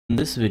In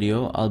this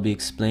video, I'll be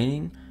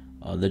explaining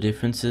the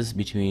differences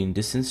between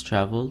distance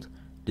traveled,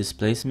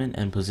 displacement,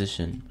 and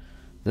position.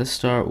 Let's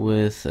start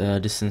with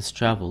distance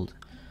traveled.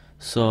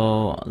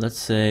 So let's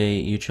say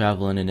you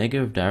travel in a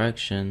negative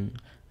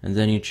direction and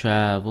then you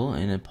travel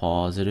in a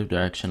positive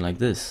direction like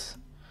this.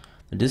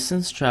 The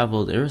distance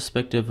traveled,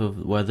 irrespective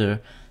of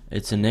whether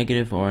it's a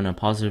negative or in a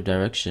positive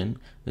direction,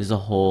 is the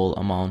whole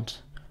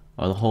amount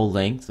or the whole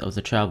length of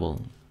the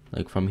travel,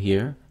 like from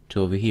here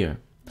to over here.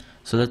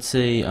 So let's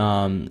say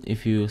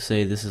if you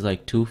say this is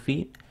like 2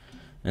 feet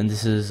and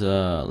this is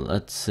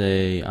let's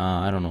say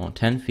I don't know,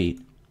 10 feet,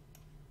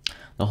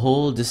 the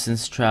whole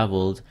distance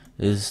traveled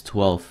is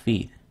 12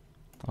 feet.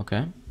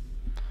 Okay,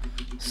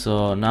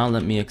 so now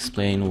let me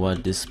explain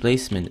what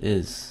displacement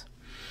is.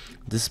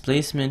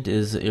 Displacement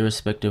is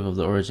irrespective of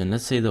the origin.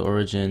 Let's say the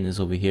origin is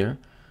over here,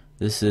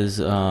 this is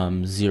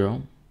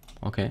 0.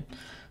 Okay,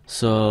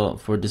 so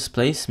for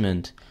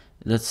displacement,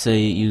 let's say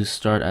you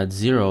start at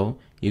 0,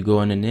 you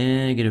go in a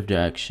negative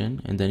direction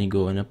and then you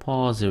go in a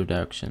positive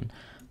direction.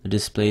 The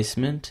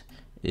displacement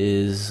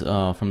is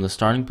from the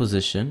starting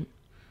position,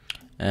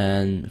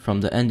 and from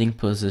the ending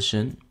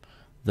position,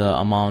 the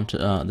amount,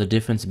 the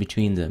difference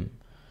between them.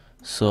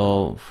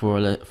 So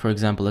for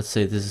example, let's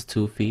say this is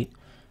 2 feet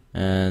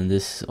and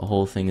this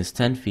whole thing is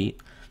 10 feet,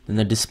 then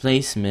the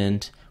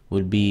displacement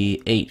would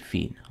be 8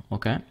 feet.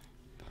 Okay,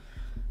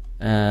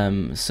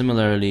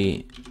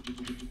 similarly,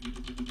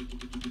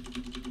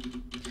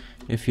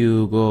 if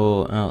you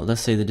go,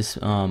 let's say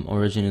the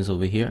origin is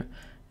over here,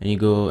 and you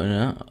go in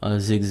a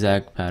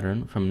zigzag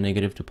pattern from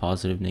negative to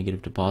positive,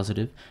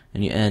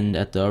 and you end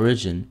at the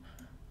origin.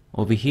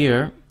 Over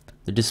here,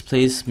 the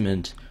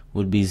displacement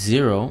would be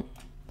 0.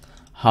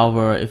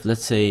 However, if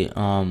let's say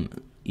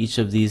each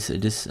of these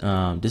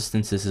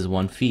distances is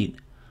 1 feet,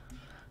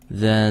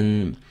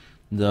 then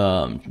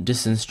the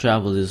distance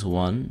traveled is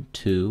 1,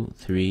 2,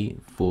 3,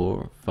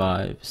 4,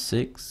 5,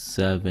 6,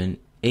 7,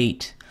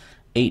 8.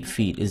 8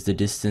 feet is the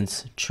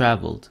distance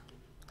traveled.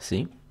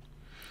 See?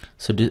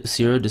 So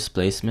 0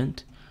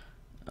 displacement,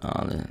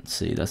 let's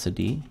see, that's a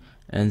D,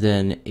 and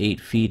then 8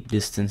 feet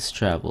distance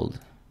traveled.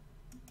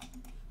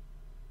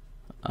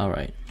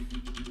 Alright.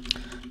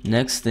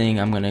 Next thing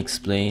I'm going to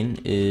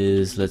explain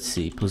is, let's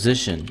see,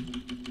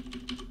 position.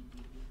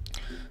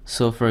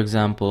 So for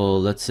example,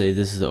 let's say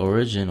this is the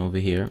origin over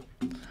here.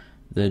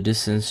 The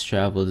distance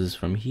traveled is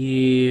from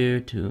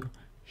here to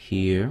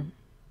here.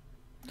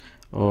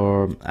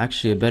 Or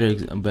actually a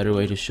better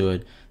way to show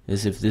it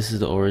is if this is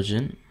the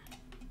origin,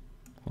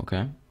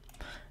 okay,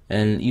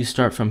 and you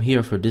start from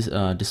here for this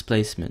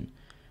displacement,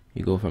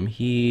 you go from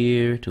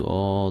here to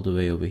all the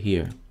way over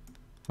here.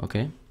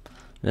 Okay,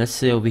 let's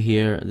say over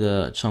here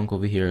the chunk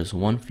over here is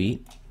 1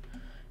 feet,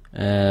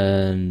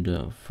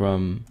 and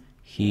from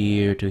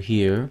here to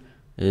here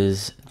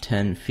is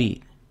 10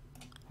 feet.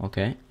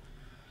 Okay,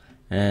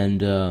 and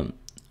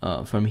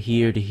from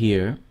here to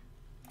here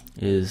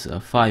is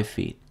 5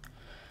 feet.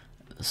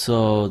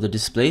 So the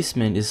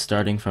displacement is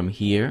starting from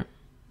here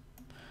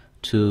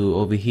to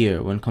over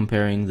here when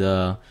comparing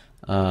the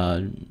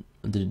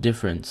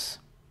difference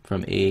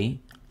from A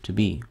to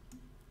B.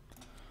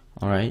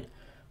 Alright,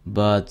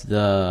 but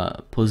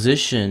the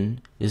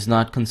position is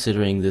not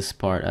considering this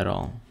part at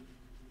all.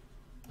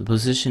 The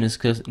position is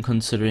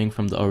considering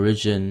from the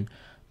origin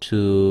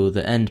to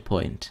the end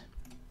point.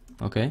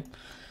 Okay,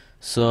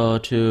 so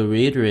to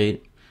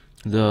reiterate,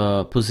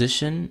 the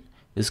position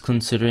is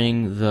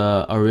considering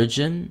the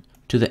origin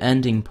to the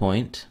ending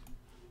point,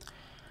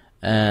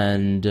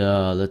 and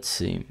let's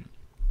see,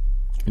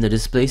 the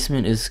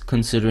displacement is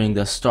considering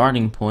the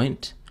starting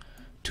point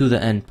to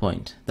the end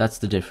point. That's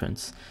the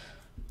difference.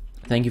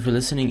 Thank you for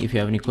listening. If you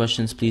have any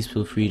questions, please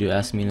feel free to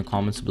ask me in the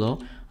comments below.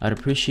 I'd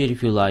appreciate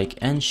if you like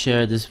and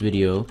share this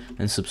video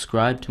and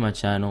subscribe to my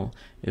channel.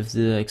 If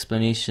the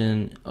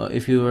explanation,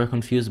 if you were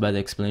confused by the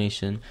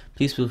explanation,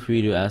 please feel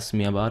free to ask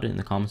me about it in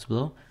the comments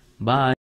below. Bye.